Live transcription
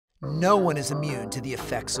No one is immune to the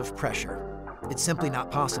effects of pressure. It's simply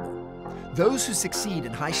not possible. Those who succeed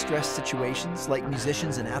in high-stress situations, like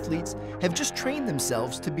musicians and athletes, have just trained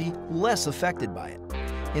themselves to be less affected by it.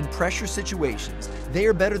 In pressure situations, they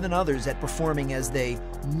are better than others at performing as they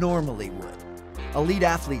normally would. Elite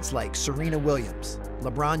athletes like Serena Williams,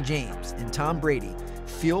 LeBron James, and Tom Brady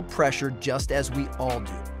feel pressure just as we all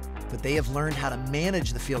do, but they have learned how to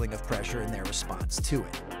manage the feeling of pressure in their response to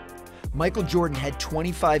it. Michael Jordan had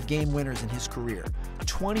 25 game winners in his career,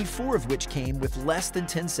 24 of which came with less than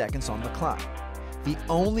 10 seconds on the clock. The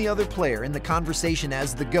only other player in the conversation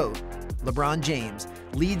as the GOAT, LeBron James,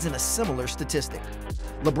 leads in a similar statistic.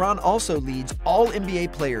 LeBron also leads all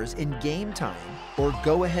NBA players in game time or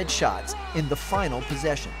go-ahead shots in the final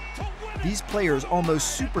possession. These players'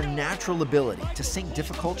 almost supernatural ability to sink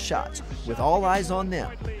difficult shots with all eyes on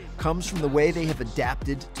them comes from the way they have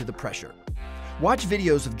adapted to the pressure. Watch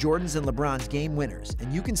videos of Jordan's and LeBron's game winners,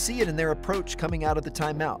 and you can see it in their approach coming out of the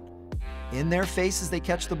timeout, in their face as they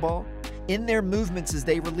catch the ball, in their movements as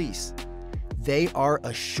they release. They are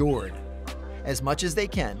assured. As much as they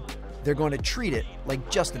can, they're going to treat it like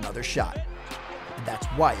just another shot. And that's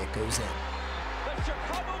why it goes in. The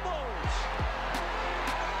Chicago Bulls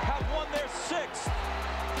have won their 6th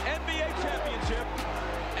NBA championship,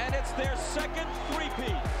 and it's their second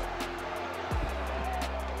three-peat.